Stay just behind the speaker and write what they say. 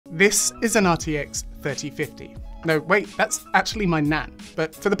This is an RTX 3050. No, wait, that's actually my nan,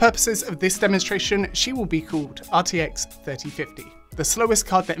 but for the purposes of this demonstration, she will be called RTX 3050, the slowest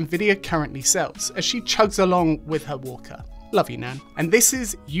card that Nvidia currently sells, as she chugs along with her walker. Love you, Nan. And this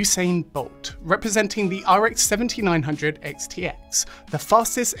is Usain Bolt, representing the RX 7900 XTX, the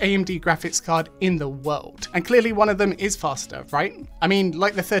fastest AMD graphics card in the world. And clearly one of them is faster, right? I mean,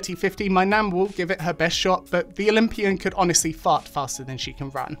 like the 3050, my Nan will give it her best shot, but the Olympian could honestly fart faster than she can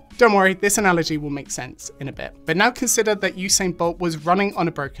run. Don't worry, this analogy will make sense in a bit. But now consider that Usain Bolt was running on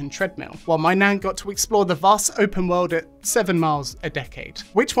a broken treadmill, while my Nan got to explore the vast open world at 7 miles a decade.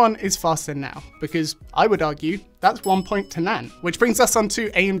 Which one is faster now? Because I would argue that's 1 point to Nan, which brings us on to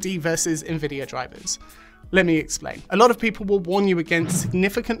AMD versus Nvidia drivers. Let me explain. A lot of people will warn you against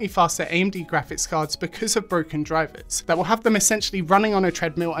significantly faster AMD graphics cards because of broken drivers that will have them essentially running on a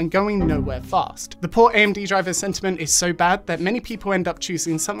treadmill and going nowhere fast. The poor AMD driver sentiment is so bad that many people end up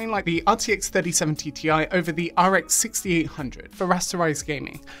choosing something like the RTX 3070 Ti over the RX 6800 for rasterized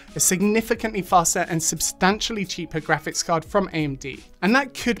gaming, a significantly faster and substantially cheaper graphics card from AMD. And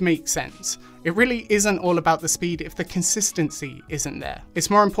that could make sense. It really isn't all about the speed if the consistency isn't there. It's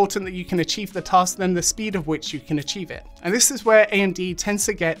more important that you can achieve the task than the speed of which you can achieve it. And this is where AMD tends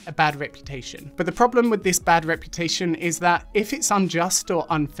to get a bad reputation. But the problem with this bad reputation is that if it's unjust or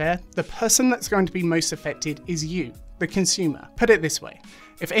unfair, the person that's going to be most affected is you, the consumer. Put it this way.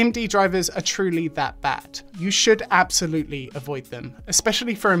 If AMD drivers are truly that bad, you should absolutely avoid them,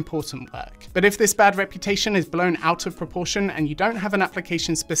 especially for important work. But if this bad reputation is blown out of proportion and you don't have an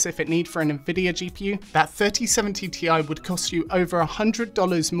application-specific need for an Nvidia GPU, that 3070 Ti would cost you over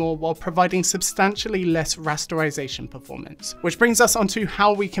 $100 more while providing substantially less rasterization performance. Which brings us onto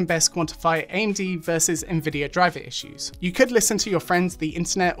how we can best quantify AMD versus Nvidia driver issues. You could listen to your friends, the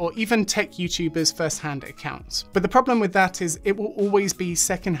internet, or even tech YouTubers' first-hand accounts. But the problem with that is it will always be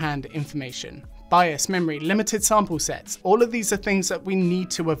second-hand information. Bias, memory, limited sample sets, all of these are things that we need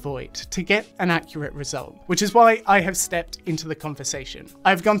to avoid to get an accurate result, which is why I have stepped into the conversation.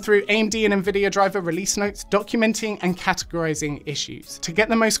 I've gone through AMD and Nvidia driver release notes, documenting and categorizing issues to get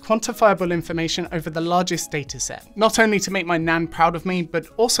the most quantifiable information over the largest data set, not only to make my Nan proud of me, but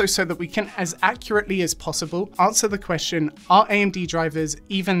also so that we can, as accurately as possible, answer the question, are AMD drivers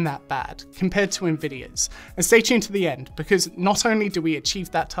even that bad compared to Nvidia's? And stay tuned to the end, because not only do we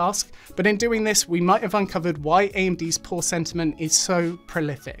achieve that task, but in doing this, we might have uncovered why AMD's poor sentiment is so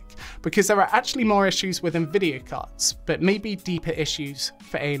prolific, because there are actually more issues with Nvidia cards, but maybe deeper issues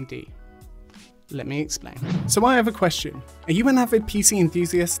for AMD. Let me explain. So I have a question. Are you an avid PC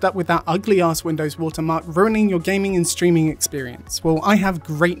enthusiast stuck with that ugly ass Windows watermark ruining your gaming and streaming experience? Well, I have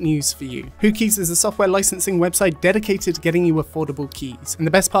great news for you. Whokeys is a software licensing website dedicated to getting you affordable keys. And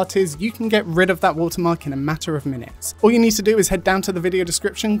the best part is you can get rid of that watermark in a matter of minutes. All you need to do is head down to the video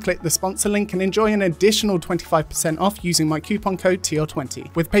description, click the sponsor link, and enjoy an additional 25% off using my coupon code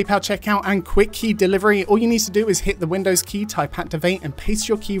TR20. With PayPal checkout and quick key delivery, all you need to do is hit the Windows key, type activate, and paste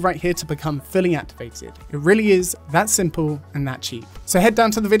your key right here to become fully activated. It really is that simple and that cheap. So head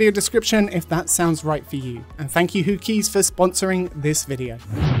down to the video description if that sounds right for you. And thank you Whokeys for sponsoring this video.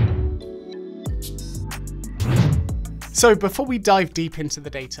 So before we dive deep into the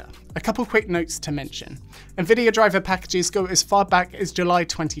data, a couple quick notes to mention. Nvidia driver packages go as far back as July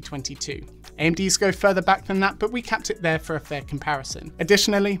 2022. AMD's go further back than that, but we kept it there for a fair comparison.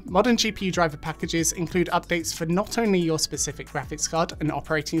 Additionally, modern GPU driver packages include updates for not only your specific graphics card and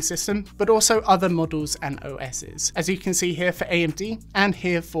operating system, but also other models and OSs, as you can see here for AMD and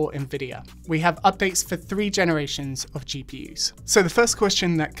here for Nvidia. We have updates for 3 generations of GPUs. So the first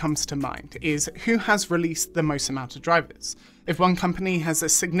question that comes to mind is, who has released the most amount of drivers? If one company has a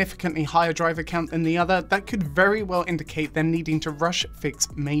significantly higher driver count than the other, that could very well indicate them needing to rush fix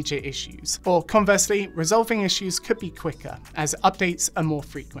major issues. Or conversely, resolving issues could be quicker, as updates are more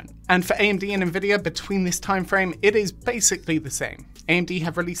frequent. And for AMD and Nvidia, between this time frame, it is basically the same. AMD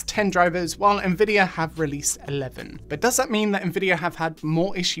have released 10 drivers, while Nvidia have released 11. But does that mean that Nvidia have had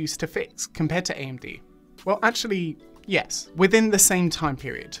more issues to fix compared to AMD? Well, actually, yes, within the same time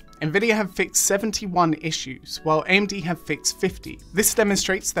period. Nvidia have fixed 71 issues, while AMD have fixed 50. This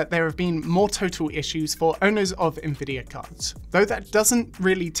demonstrates that there have been more total issues for owners of Nvidia cards, though that doesn't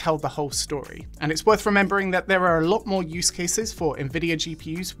really tell the whole story. And it's worth remembering that there are a lot more use cases for Nvidia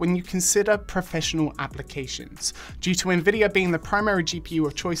GPUs when you consider professional applications, due to Nvidia being the primary GPU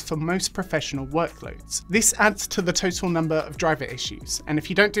of choice for most professional workloads. This adds to the total number of driver issues, and if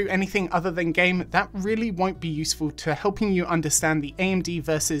you don't do anything other than game, that really won't be useful to helping you understand the AMD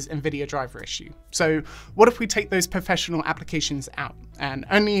versus Nvidia driver issue. So what if we take those professional applications out and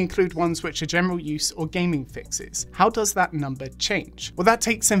only include ones which are general use or gaming fixes, how does that number change? Well, that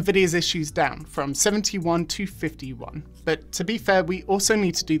takes Nvidia's issues down from 71 to 51. But to be fair, we also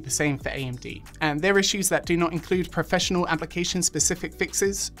need to do the same for AMD, and their issues that do not include professional application specific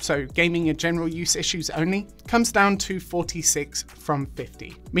fixes, so gaming and general use issues only, comes down to 46 from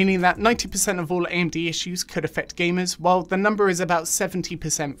 50, meaning that 90% of all AMD issues could affect gamers, while the number is about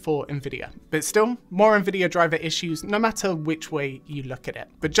 70% for Nvidia. But still, more Nvidia driver issues no matter which way you look at it.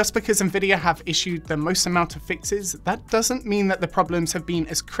 But just because Nvidia have issued the most amount of fixes, that doesn't mean that the problems have been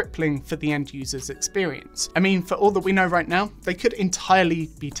as crippling for the end user's experience. I mean, for all that we know right now, they could entirely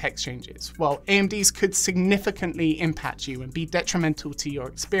be text changes, while AMD's could significantly impact you and be detrimental to your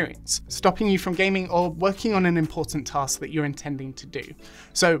experience, stopping you from gaming or working on an important task that you're intending to do.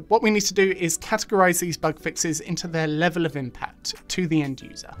 So what we need to do is categorize these bug fixes into their level of impact to the end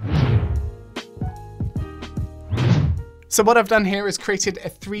user. So what I've done here is created a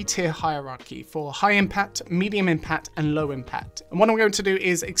 3-tier hierarchy for high impact, medium impact, and low impact. And what I'm going to do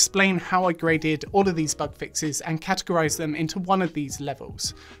is explain how I graded all of these bug fixes and categorize them into one of these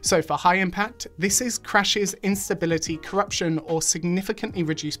levels. So for high impact, this is crashes, instability, corruption, or significantly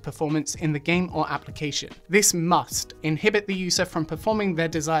reduced performance in the game or application. This must inhibit the user from performing their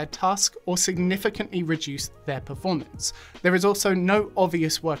desired task or significantly reduce their performance. There is also no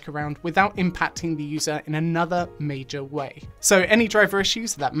obvious workaround without impacting the user in another major way. So any driver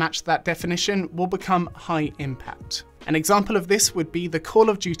issues that match that definition will become high impact. An example of this would be the Call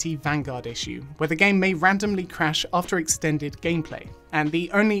of Duty Vanguard issue, where the game may randomly crash after extended gameplay. And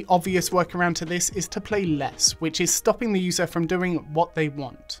the only obvious workaround to this is to play less, which is stopping the user from doing what they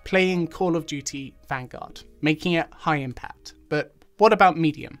want, playing Call of Duty Vanguard, making it high impact. But what about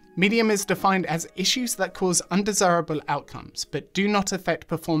medium? Medium is defined as issues that cause undesirable outcomes, but do not affect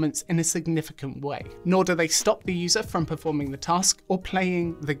performance in a significant way, nor do they stop the user from performing the task or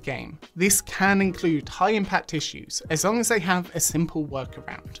playing the game. This can include high impact issues, as long as they have a simple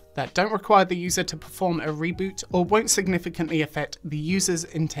workaround that don't require the user to perform a reboot or won't significantly affect the user's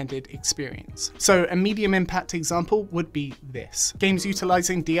intended experience. So a medium impact example would be this. Games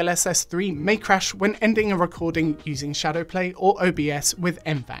utilizing DLSS 3 may crash when ending a recording using Shadowplay or OBS with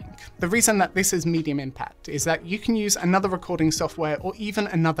MVank. The reason that this is medium impact is that you can use another recording software or even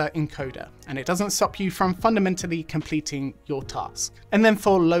another encoder, and it doesn't stop you from fundamentally completing your task. And then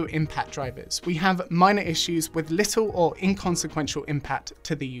for low impact drivers, we have minor issues with little or inconsequential impact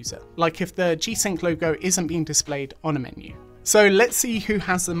to the user, like if the G-Sync logo isn't being displayed on a menu. So let's see who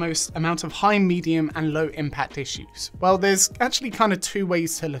has the most amount of high, medium, and low impact issues. Well, there's actually kind of two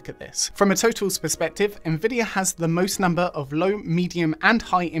ways to look at this. From a totals perspective, Nvidia has the most number of low, medium, and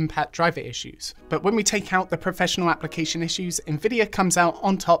high impact driver issues. But when we take out the professional application issues, Nvidia comes out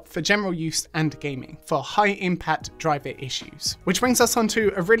on top for general use and gaming for high impact driver issues. Which brings us on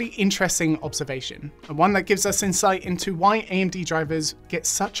to a really interesting observation, and one that gives us insight into why AMD drivers get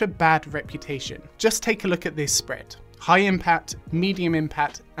such a bad reputation. Just take a look at this spread. High impact, medium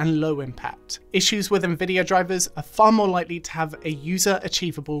impact, and low impact. Issues with Nvidia drivers are far more likely to have a user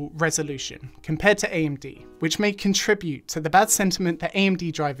achievable resolution compared to AMD, which may contribute to the bad sentiment that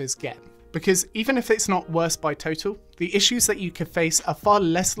AMD drivers get. Because even if it's not worse by total, the issues that you could face are far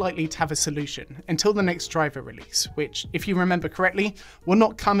less likely to have a solution until the next driver release, which, if you remember correctly, will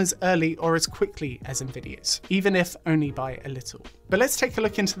not come as early or as quickly as Nvidia's, even if only by a little. But let's take a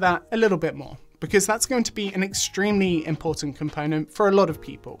look into that a little bit more, because that's going to be an extremely important component for a lot of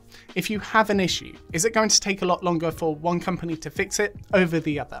people. If you have an issue, is it going to take a lot longer for one company to fix it over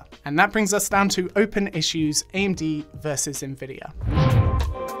the other? And that brings us down to open issues, AMD versus Nvidia.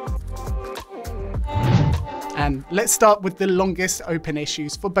 And let's start with the longest open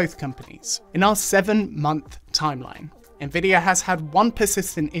issues for both companies. In our 7-month timeline, Nvidia has had one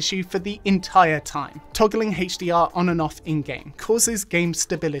persistent issue for the entire time. Toggling HDR on and off in-game causes game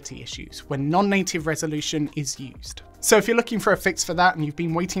stability issues when non-native resolution is used. So if you're looking for a fix for that and you've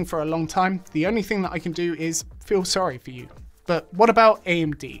been waiting for a long time, the only thing that I can do is feel sorry for you. But what about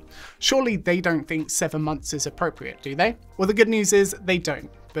AMD? Surely they don't think 7 months is appropriate, do they? Well, the good news is they don't,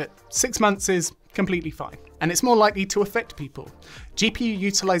 but 6 months is completely fine, and it's more likely to affect people. GPU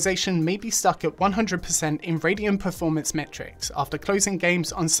utilization may be stuck at 100% in Radeon performance metrics after closing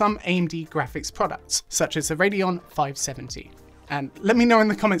games on some AMD graphics products, such as the Radeon 570. And let me know in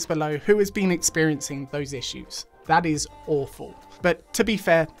the comments below who has been experiencing those issues. that is awful. But to be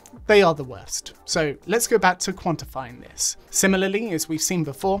fair, they are the worst. So let's go back to quantifying this. Similarly, as we've seen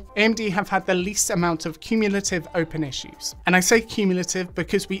before, AMD have had the least amount of cumulative open issues. And I say cumulative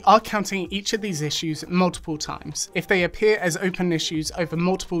because we are counting each of these issues multiple times if they appear as open issues over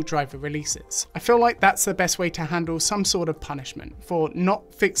multiple driver releases. I feel like that's the best way to handle some sort of punishment for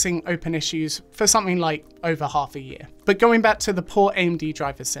not fixing open issues for something like over half a year. But going back to the poor AMD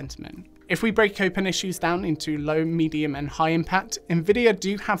driver sentiment, if we break open issues down into low, medium, and high impact, Nvidia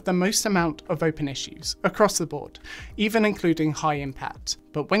do have the most amount of open issues across the board, even including high impact.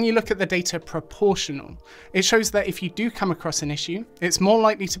 But when you look at the data proportional, it shows that if you do come across an issue, it's more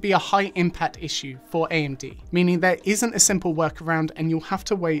likely to be a high impact issue for AMD, meaning there isn't a simple workaround and you'll have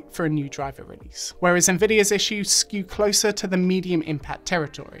to wait for a new driver release. Whereas Nvidia's issues skew closer to the medium impact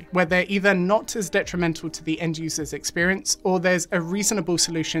territory, where they're either not as detrimental to the end user's experience, or there's a reasonable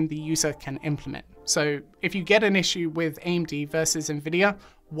solution the user can implement. So if you get an issue with AMD versus Nvidia,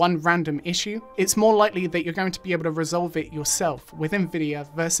 one random issue, it's more likely that you're going to be able to resolve it yourself with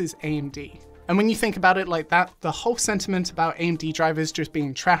Nvidia versus AMD. And when you think about it like that, the whole sentiment about AMD drivers just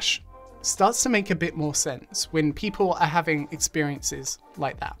being trash starts to make a bit more sense when people are having experiences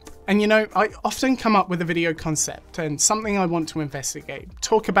like that. And you know, I often come up with a video concept and something I want to investigate,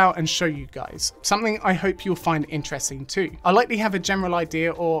 talk about and show you guys, something I hope you'll find interesting too. I likely have a general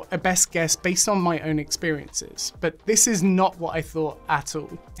idea or a best guess based on my own experiences, but this is not what I thought at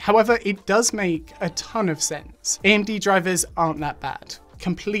all. However, it does make a ton of sense. AMD drivers aren't that bad.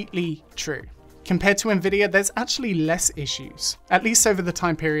 Completely true. Compared to Nvidia, there's actually less issues, at least over the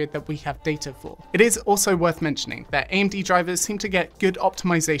time period that we have data for. It is also worth mentioning that AMD drivers seem to get good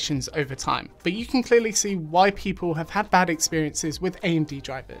optimizations over time, but you can clearly see why people have had bad experiences with AMD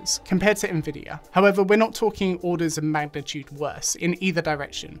drivers compared to Nvidia. However, we're not talking orders of magnitude worse in either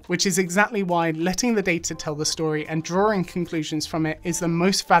direction, which is exactly why letting the data tell the story and drawing conclusions from it is the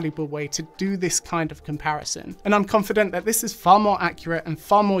most valuable way to do this kind of comparison. And I'm confident that this is far more accurate and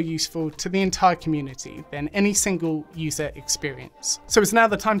far more useful to the entire community than any single user experience. So is now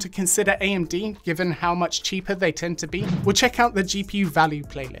the time to consider AMD, given how much cheaper they tend to be? We'll check out the GPU value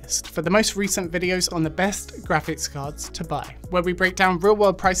playlist for the most recent videos on the best graphics cards to buy, where we break down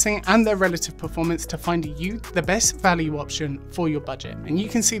real-world pricing and their relative performance to find you the best value option for your budget. And you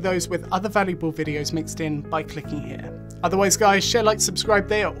can see those with other valuable videos mixed in by clicking here. Otherwise guys, share, like, subscribe,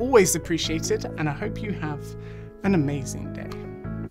 they are always appreciated, and I hope you have an amazing day.